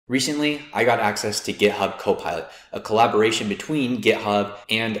Recently, I got access to GitHub Copilot, a collaboration between GitHub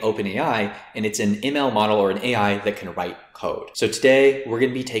and OpenAI, and it's an ML model or an AI that can write code. So today, we're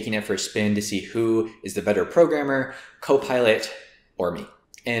going to be taking it for a spin to see who is the better programmer, Copilot or me.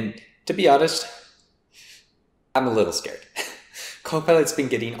 And to be honest, I'm a little scared. Copilot's been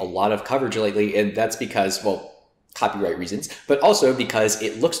getting a lot of coverage lately, and that's because, well, copyright reasons, but also because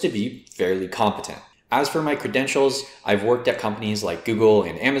it looks to be fairly competent. As for my credentials, I've worked at companies like Google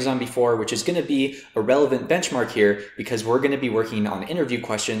and Amazon before, which is going to be a relevant benchmark here because we're going to be working on interview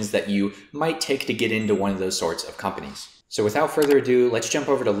questions that you might take to get into one of those sorts of companies. So without further ado, let's jump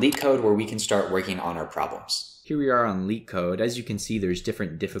over to LeetCode where we can start working on our problems. Here we are on LeetCode. As you can see, there's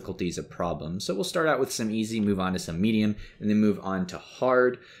different difficulties of problems. So we'll start out with some easy, move on to some medium, and then move on to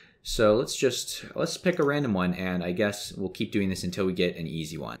hard. So let's pick a random one, and I guess we'll keep doing this until we get an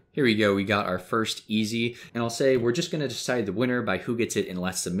easy one. Here we go, we got our first easy, and I'll say we're just gonna decide the winner by who gets it in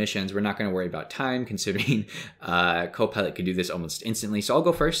less submissions. We're not gonna worry about time, considering Copilot could do this almost instantly. So I'll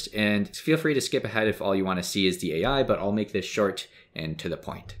go first, and feel free to skip ahead if all you wanna see is the AI, but I'll make this short and to the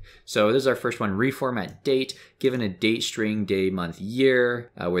point. So this is our first one, reformat date, given a date string, day, month, year,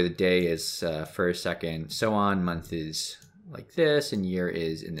 where the day is first, second, so on, month is like this, and year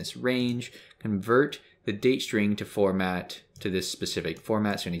is in this range. Convert the date string to format to this specific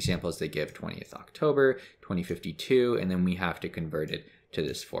format. So an example is they give 20th October, 2052, and then we have to convert it to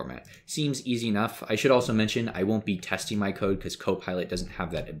this format. Seems easy enough. I should also mention I won't be testing my code because Copilot doesn't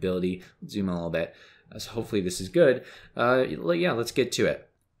have that ability. Let's zoom in a little bit. So hopefully this is good. Yeah, let's get to it.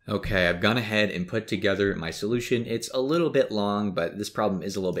 Okay, I've gone ahead and put together my solution. It's a little bit long, but this problem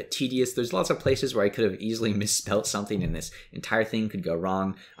is a little bit tedious. There's lots of places where I could have easily misspelled something and this entire thing could go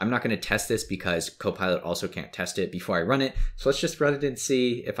wrong. I'm not going to test this because Copilot also can't test it before I run it. So let's just run it and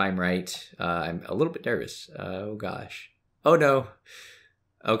see if I'm right. I'm a little bit nervous. Oh gosh. Oh no.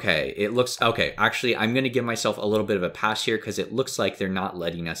 Okay, it looks, okay, actually I'm going to give myself a little bit of a pass here because it looks like they're not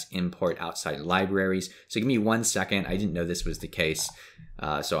letting us import outside libraries. So give me 1 second. I didn't know this was the case.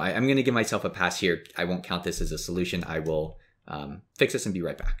 So I'm going to give myself a pass here. I won't count this as a solution. I will fix this and be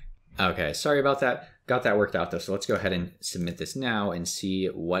right back. Okay, sorry about that. Got that worked out though. So let's go ahead and submit this now and see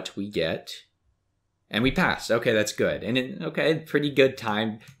what we get. And we passed. Okay, that's good. And okay, pretty good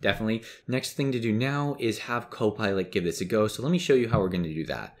time, definitely. Next thing to do now is have Copilot give this a go. So let me show you how we're going to do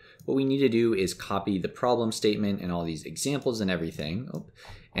that. What we need to do is copy the problem statement and all these examples and everything.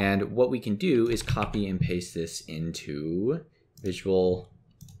 And what we can do is copy and paste this into Visual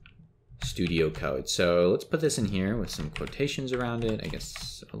Studio Code. So let's put this in here with some quotations around it. I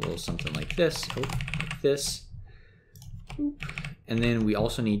guess a little something like this. Like this. And then we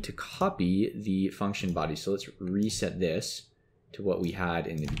also need to copy the function body. So let's reset this to what we had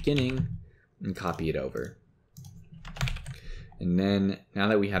in the beginning and copy it over. And then now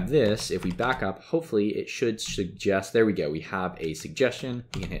that we have this, if we back up, hopefully it should suggest, there we go. We have a suggestion.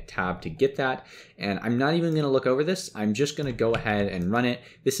 We can hit tab to get that. And I'm not even going to look over this. I'm just going to go ahead and run it.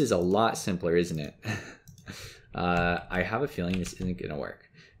 This is a lot simpler, isn't it? I have a feeling this isn't going to work,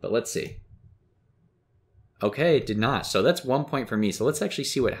 but let's see. Okay, it did not. So that's 1 point for me. So let's actually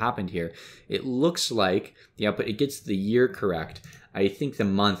see what happened here. It looks like the output, it gets the year correct. I think the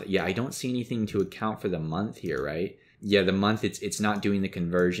month, yeah, I don't see anything to account for the month here, right? Yeah, the month, it's not doing the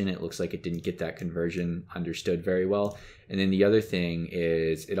conversion. It looks like it didn't get that conversion understood very well. And then the other thing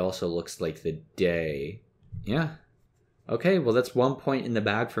is it also looks like the day. Yeah. Okay, well, that's 1 point in the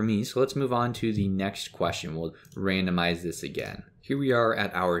bag for me. So let's move on to the next question. We'll randomize this again. Here we are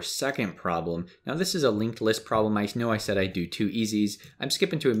at our second problem. Now this is a linked list problem. I know I said I'd do 2 easies. I'm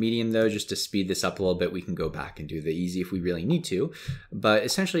skipping to a medium though, just to speed this up a little bit. We can go back and do the easy if we really need to. But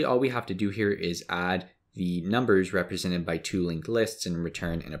essentially all we have to do here is add the numbers represented by 2 linked lists and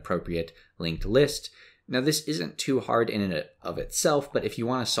return an appropriate linked list. Now this isn't too hard in and of itself, but if you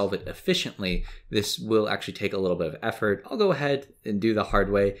want to solve it efficiently, this will actually take a little bit of effort. I'll go ahead and do the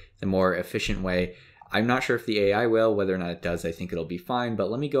hard way, the more efficient way. I'm not sure if the AI will, whether or not it does, I think it'll be fine, but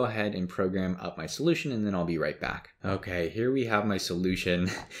let me go ahead and program up my solution and then I'll be right back. Okay, here we have my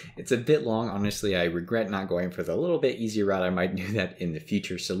solution. It's a bit long, honestly. I regret not going for the little bit easier route. I might do that in the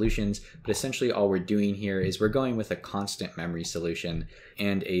future solutions, but essentially all we're doing here is we're going with a constant memory solution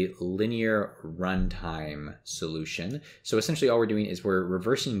and a linear runtime solution. So essentially all we're doing is we're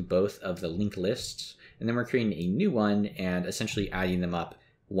reversing both of the linked lists and then we're creating a new one and essentially adding them up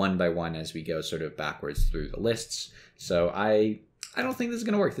one by one as we go sort of backwards through the lists. So I don't think this is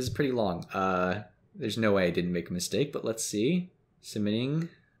going to work. This is pretty long. There's no way I didn't make a mistake, but let's see. Submitting.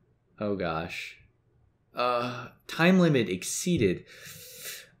 Oh gosh. Time limit exceeded.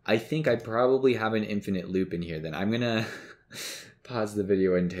 I think I probably have an infinite loop in here then. I'm gonna pause the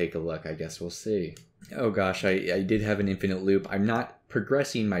video and take a look. I guess we'll see. Oh gosh, I did have an infinite loop. I'm not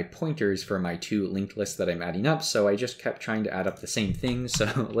progressing my pointers for my two linked lists that I'm adding up, so I just kept trying to add up the same thing.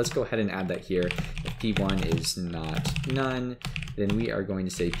 So let's go ahead and add that here. If p1 is not none, then we are going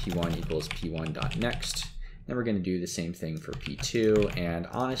to say p1 equals p1.next. Then we're going to do the same thing for p2. And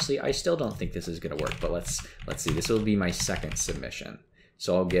honestly, I still don't think this is going to work, but let's see. This will be my second submission.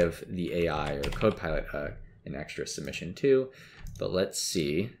 So I'll give the AI or Copilot an extra submission too. But let's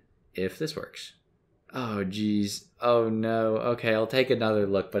see if this works. Oh, geez. Oh, no. Okay, I'll take another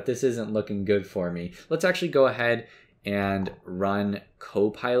look, but this isn't looking good for me. Let's actually go ahead and run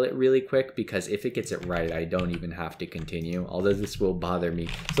Copilot really quick, because if it gets it right, I don't even have to continue, although this will bother me.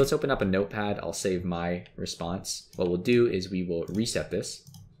 So let's open up a notepad. I'll save my response. What we'll do is we will reset this,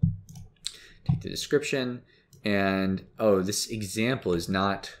 take the description, and oh, this example is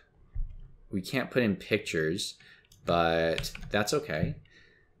not, we can't put in pictures, but that's okay.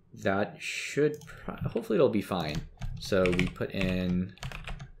 That should, hopefully it'll be fine. So we put in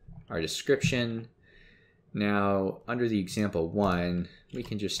our description. Now, under the example 1, we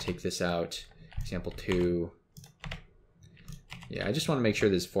can just take this out. Example 2. Yeah, I just want to make sure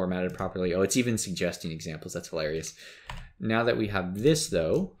this is formatted properly. Oh, it's even suggesting examples. That's hilarious. Now that we have this,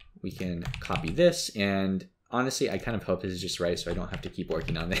 though, we can copy this. And honestly, I kind of hope this is just right, so I don't have to keep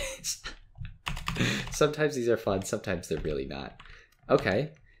working on this. Sometimes these are fun. Sometimes they're really not.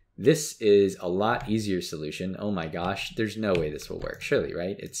 Okay. This is a lot easier solution. Oh my gosh, there's no way this will work. Surely,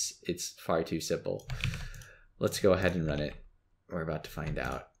 right? It's far too simple. Let's go ahead and run it. We're about to find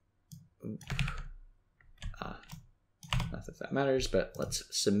out. Not that that matters, but let's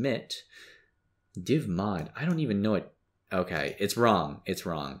submit. Div mod. I don't even know it. Okay, it's wrong. It's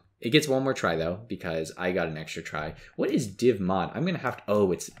wrong. It gets one more try though, because I got an extra try. What is div mod? I'm gonna have to,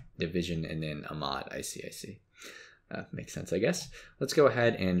 oh, it's division and then a mod. I see. Makes sense, I guess. Let's go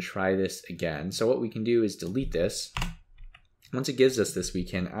ahead and try this again. So what we can do is delete this. Once it gives us this, we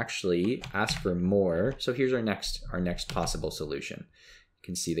can actually ask for more. So here's our next possible solution. You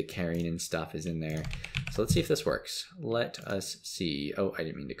can see the carrying and stuff is in there. So let's see if this works. Let us see. Oh, I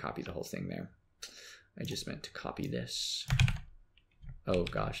didn't mean to copy the whole thing there. I just meant to copy this. Oh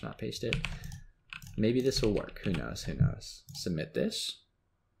gosh, not paste it. Maybe this will work. Who knows? Who knows? Submit this.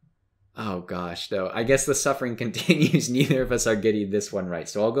 Oh gosh, though, I guess the suffering continues. Neither of us are getting this one right.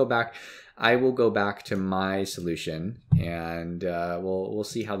 So I'll go back. I will go back to my solution, and we'll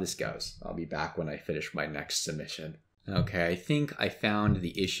see how this goes. I'll be back when I finish my next submission. Okay, I think I found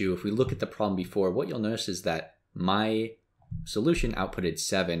the issue. If we look at the problem before, what you'll notice is that my solution outputted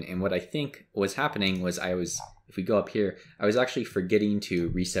 7, and what I think was happening was if we go up here, I was actually forgetting to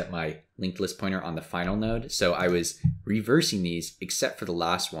reset my linked list pointer on the final node. So I was reversing these except for the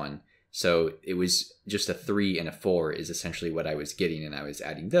last one. So it was just a 3 and a 4 is essentially what I was getting, and I was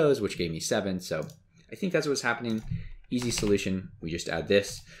adding those, which gave me 7. So I think that's what's happening. Easy solution. We just add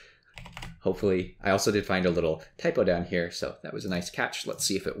this. Hopefully, I also did find a little typo down here, so that was a nice catch. Let's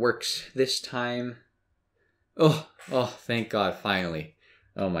see if it works this time. Oh, thank God, finally.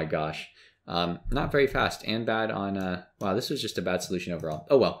 Oh my gosh. Not very fast and bad on, wow, this was just a bad solution overall.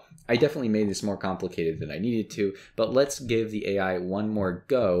 Oh well, I definitely made this more complicated than I needed to, but let's give the AI one more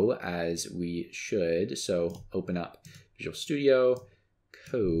go, as we should. So open up Visual Studio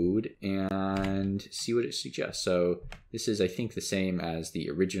Code and see what it suggests. So this is, I think, the same as the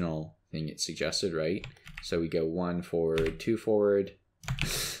original thing it suggested, right? So we go 1 forward, 2 forward.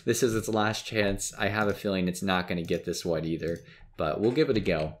 This is its last chance. I have a feeling it's not going to get this one either, but we'll give it a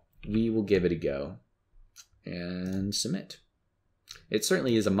go. We will give it a go and submit. It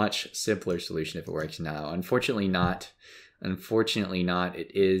certainly is a much simpler solution if it works now. Unfortunately not. Unfortunately not.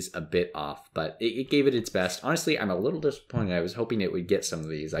 It is a bit off, but it gave it its best. Honestly, I'm a little disappointed. I was hoping it would get some of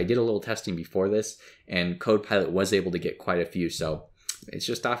these. I did a little testing before this, and Copilot was able to get quite a few, so it's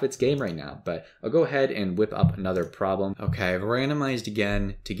just off its game right now. But I'll go ahead and whip up another problem. Okay, I've randomized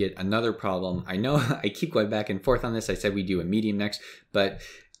again to get another problem. I know I keep going back and forth on this. I said we do a medium next, but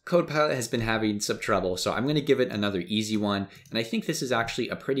Copilot has been having some trouble, so I'm going to give it another easy one. And I think this is actually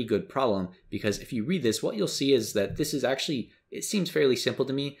a pretty good problem, because if you read this, what you'll see is that this is actually, it seems fairly simple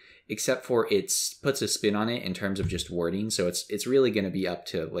to me, except for it puts a spin on it in terms of just wording. So it's really going to be up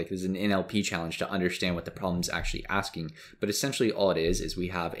to, like, there's an NLP challenge to understand what the problem's actually asking. But essentially all it is we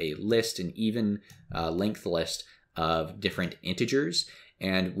have a list, an even length list of different integers,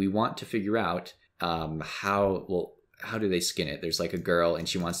 and we want to figure out how do they skin it? There's like a girl and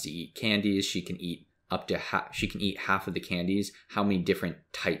she wants to eat candies. She can eat up to she can eat half of the candies. How many different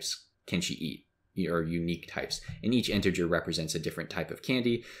types can she eat? or unique types, and each integer represents a different type of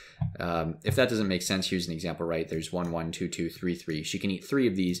candy. If that doesn't make sense, here's an example, right? There's 1, 1, 2, 2, 3, 3. She can eat 3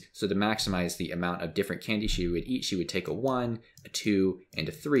 of these. So to maximize the amount of different candy she would eat, she would take a 1, a 2, and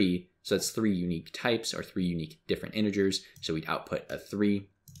a 3. So that's 3 unique types or 3 unique different integers. So we'd output a 3.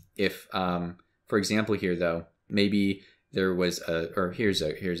 If, for example here though, maybe there was here's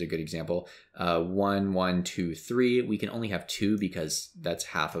a good example. 1, 1, 2, 3. We can only have 2 because that's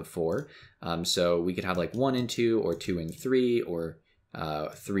half of 4. So we could have like 1 and 2, or 2 and 3, or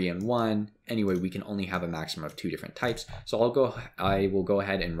 3 and 1. Anyway, we can only have a maximum of 2 different types. So I will go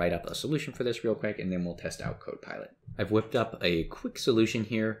ahead and write up a solution for this real quick, and then we'll test out Copilot. I've whipped up a quick solution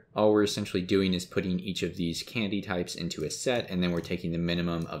here. All we're essentially doing is putting each of these candy types into a set, and then we're taking the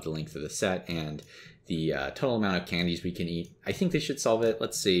minimum of the length of the set and the total amount of candies we can eat. I think this should solve it.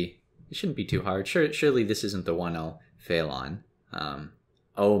 Let's see. It shouldn't be too hard. Surely this isn't the one I'll fail on.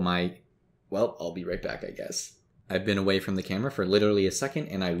 Well, I'll be right back, I guess. I've been away from the camera for literally a second,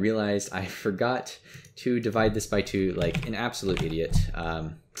 and I realized I forgot to divide this by 2, like an absolute idiot.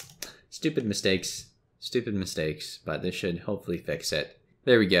 Stupid mistakes, but this should hopefully fix it.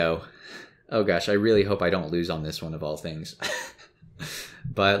 There we go. Oh gosh, I really hope I don't lose on this one of all things.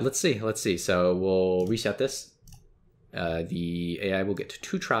 But let's see. So we'll reset this. The AI will get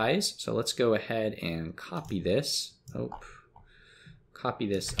 2 tries. So let's go ahead and copy this. Copy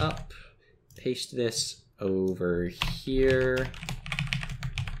this up. Paste this over here.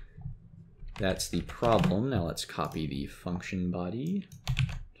 That's the problem. Now let's copy the function body.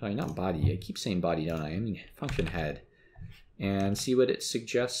 Sorry, not body. I keep saying body, don't I? I mean function head. And see what it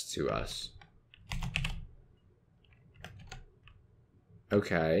suggests to us.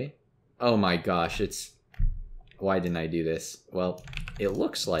 Okay. Oh my gosh, why didn't I do this? Well, it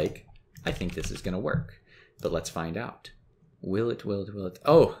looks like I think this is gonna work, but let's find out. Will it?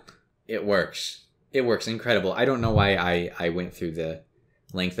 Oh, it works. It works, incredible. I don't know why I went through the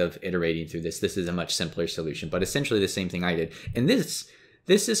length of iterating through this. This is a much simpler solution, but essentially the same thing I did. And this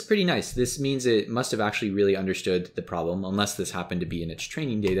is pretty nice. This means it must have actually really understood the problem, unless this happened to be in its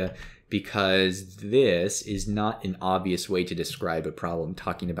training data, because this is not an obvious way to describe a problem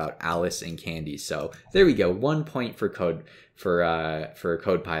talking about Alice and candy. So there we go. 1 point for Copilot.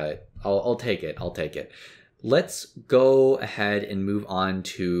 I'll take it. Let's go ahead and move on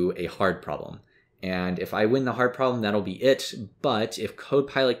to a hard problem. And if I win the hard problem, that'll be it. But if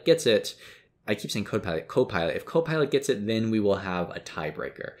Copilot gets it, I keep saying Copilot. If Copilot gets it, then we will have a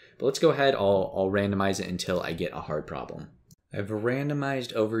tiebreaker. But let's go ahead. I'll randomize it until I get a hard problem. I've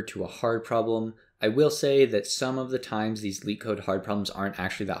randomized over to a hard problem. I will say that some of the times these LeetCode hard problems aren't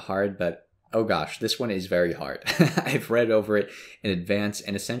actually that hard, but oh gosh, this one is very hard. I've read over it in advance,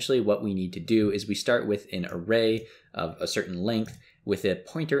 and essentially what we need to do is we start with an array of a certain length with a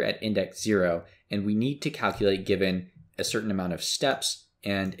pointer at index 0, and we need to calculate, given a certain amount of steps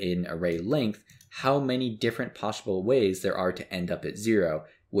and an array length, how many different possible ways there are to end up at 0,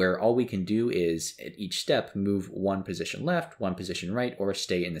 where all we can do is at each step move 1 position left, 1 position right, or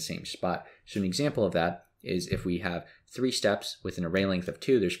stay in the same spot. So an example of that is if we have 3 steps with an array length of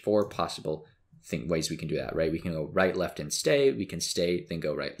 2, there's 4 possible ways we can do that, right? We can go right, left, and stay. We can stay, then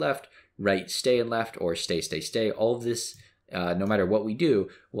go right, stay, and left, or stay, stay, stay. All of this, no matter what we do,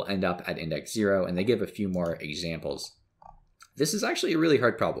 will end up at index 0, and they give a few more examples. This is actually a really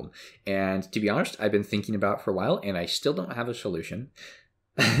hard problem, and to be honest, I've been thinking about it for a while, and I still don't have a solution.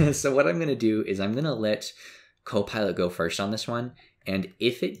 So what I'm going to do is I'm going to let Copilot go first on this one, and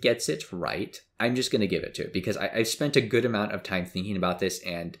if it gets it right, I'm just going to give it to it, because I've spent a good amount of time thinking about this,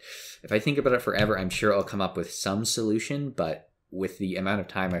 and if I think about it forever, I'm sure I'll come up with some solution, but with the amount of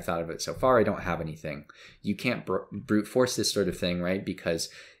time I've thought of it so far, I don't have anything. You can't brute force this sort of thing, right? Because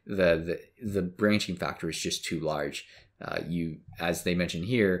the branching factor is just too large. As they mentioned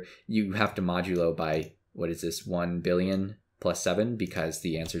here, you have to modulo by, what is this, 1 billion plus 7, because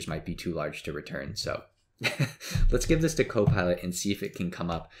the answers might be too large to return. So let's give this to Copilot and see if it can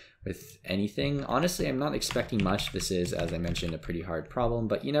come up with anything. Honestly, I'm not expecting much. This is, as I mentioned, a pretty hard problem,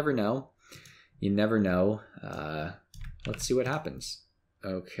 but you never know. You never know. Let's see what happens.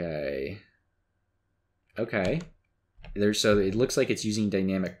 Okay. So it looks like it's using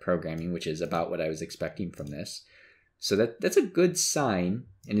dynamic programming, which is about what I was expecting from this. So that's a good sign,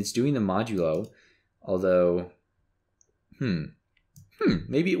 and it's doing the modulo, although,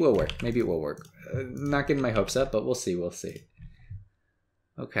 maybe it will work. Not getting my hopes up, but we'll see.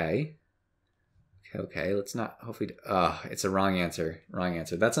 Okay, let's not, hopefully, it's a wrong answer.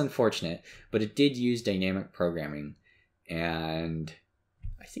 That's unfortunate, but it did use dynamic programming, and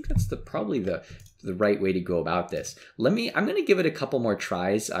I think that's probably the right way to go about this. I'm going to give it a couple more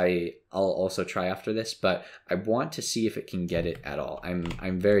tries. I'll also try after this, but I want to see if it can get it at all.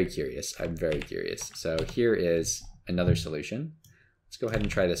 I'm very curious. I'm very curious. So here is another solution. Let's go ahead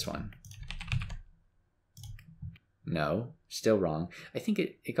and try this one. No, still wrong. I think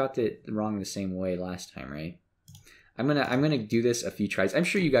it got it wrong the same way last time, right? I'm gonna do this a few tries. I'm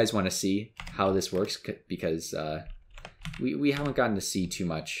sure you guys want to see how this works because we haven't gotten to see too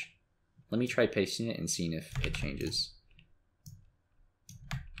much. Let me try pasting it and seeing if it changes.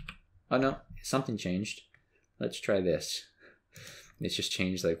 Oh no, something changed. Let's try this. It's just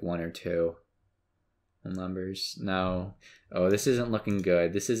changed like 1 or 2 numbers. No. Oh, this isn't looking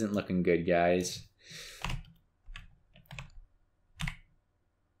good. This isn't looking good, guys.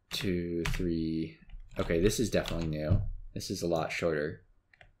 2, 3. Okay, this is definitely new. This is a lot shorter.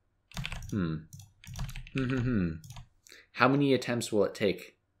 How many attempts will it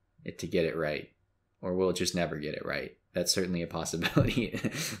take it to get it right? Or will it just never get it right? That's certainly a possibility.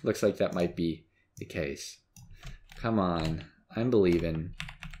 Looks like that might be the case. Come on. I'm believing.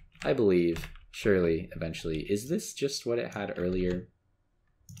 I believe. Surely, eventually. Is this just what it had earlier?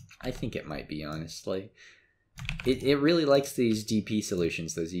 I think it might be, honestly. It really likes these DP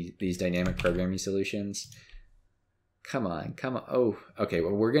solutions, these dynamic programming solutions. Come on, come on. Oh, okay,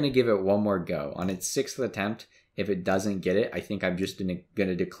 well, we're going to give it one more go. On its 6th attempt, if it doesn't get it, I think I'm just going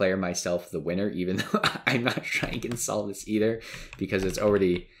to declare myself the winner, even though I'm not trying to solve this either, because it's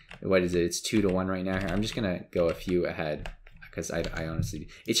already, what is it? It's 2-1 right now. I'm just going to go a few ahead, because I honestly,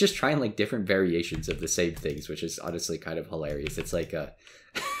 it's just trying like different variations of the same things, which is honestly kind of hilarious. It's like a...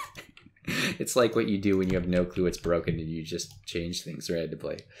 It's like what you do when you have no clue it's broken and you just change things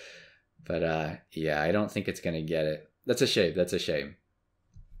randomly. But yeah, I don't think it's going to get it. That's a shame. That's a shame.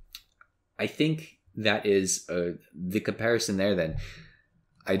 I think that is the comparison there then.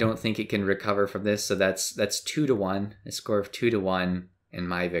 I don't think it can recover from this. So that's 2-1, a score of 2-1 and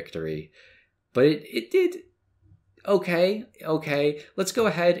my victory. But it did okay. Okay, let's go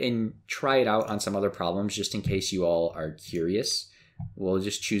ahead and try it out on some other problems just in case you all are curious. We'll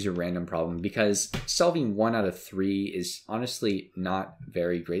just choose a random problem because solving 1 out of 3 is honestly not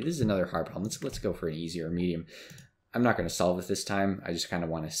very great. This is another hard problem. Let's go for an easier or medium. I'm not going to solve it this time. I just kind of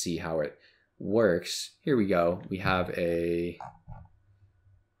want to see how it works. Here we go. We have a...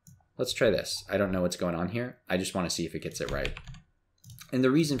 Let's try this. I don't know what's going on here. I just want to see if it gets it right. And the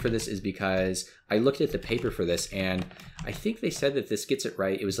reason for this is because I looked at the paper for this and I think they said that this gets it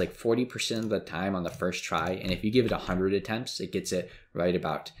right. It was like 40% of the time on the first try. And if you give it 100 attempts, it gets it right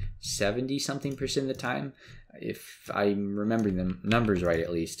about 70-something% of the time, if I'm remembering the numbers right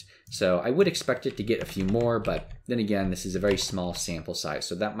at least. So I would expect it to get a few more, but then again, this is a very small sample size.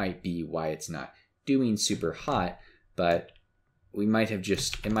 So that might be why it's not doing super hot, but it might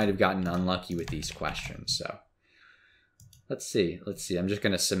have gotten unlucky with these questions. So let's see. I'm just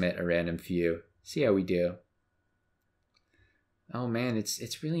going to submit a random few. See how we do. Oh man,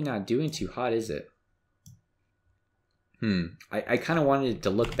 it's really not doing too hot, is it? I kind of wanted it to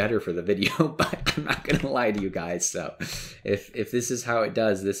look better for the video, but I'm not going to lie to you guys. So if this is how it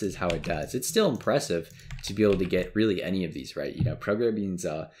does, this is how it does. It's still impressive to be able to get really any of these right. You know, programming's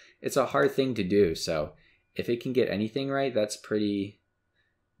it's a hard thing to do. So if it can get anything right, that's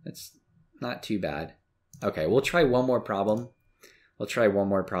not too bad. Okay, we'll try one more problem. We'll try one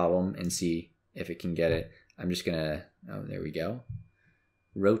more problem and see if it can get it. I'm just gonna, oh, there we go.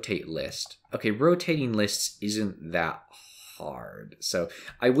 Rotate list. Okay, rotating lists isn't that hard. So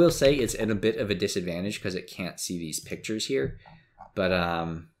I will say it's at a bit of a disadvantage because it can't see these pictures here. But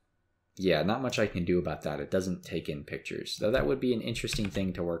yeah, not much I can do about that. It doesn't take in pictures. Though that would be an interesting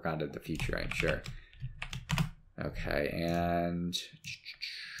thing to work on in the future, I'm sure. Okay, and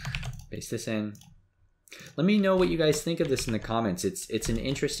paste this in. Let me know what you guys think of this in the comments. It's an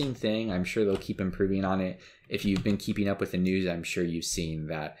interesting thing. I'm sure they'll keep improving on it. If you've been keeping up with the news, I'm sure you've seen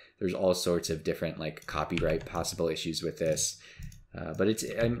that there's all sorts of different like copyright possible issues with this. But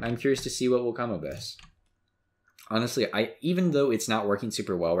I'm curious to see what will come of this. Honestly, even though it's not working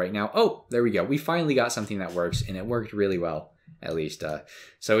super well right now. Oh, there we go. We finally got something that works, and it worked really well, at least.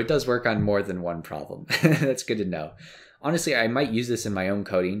 So it does work on more than one problem. That's good to know. Honestly, I might use this in my own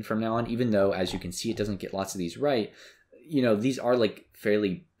coding from now on, even though, as you can see, it doesn't get lots of these right. You know, these are like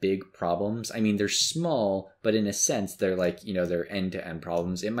fairly big problems. I mean, they're small, but in a sense, they're like, you know, they're end-to-end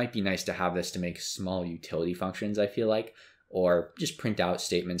problems. It might be nice to have this to make small utility functions, I feel like, or just print out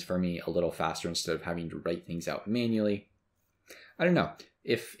statements for me a little faster instead of having to write things out manually. I don't know.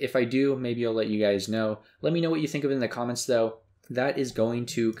 If I do, maybe I'll let you guys know. Let me know what you think of it in the comments, though. that is going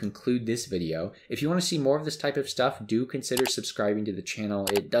to conclude this video. If you want to see more of this type of stuff, do consider subscribing to the channel.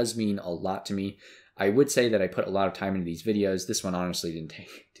 It does mean a lot to me. I would say that I put a lot of time into these videos. This one honestly didn't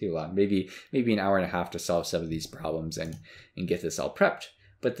take too long, maybe an hour and a half to solve some of these problems and get this all prepped.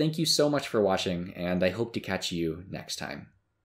 But thank you so much for watching, and I hope to catch you next time.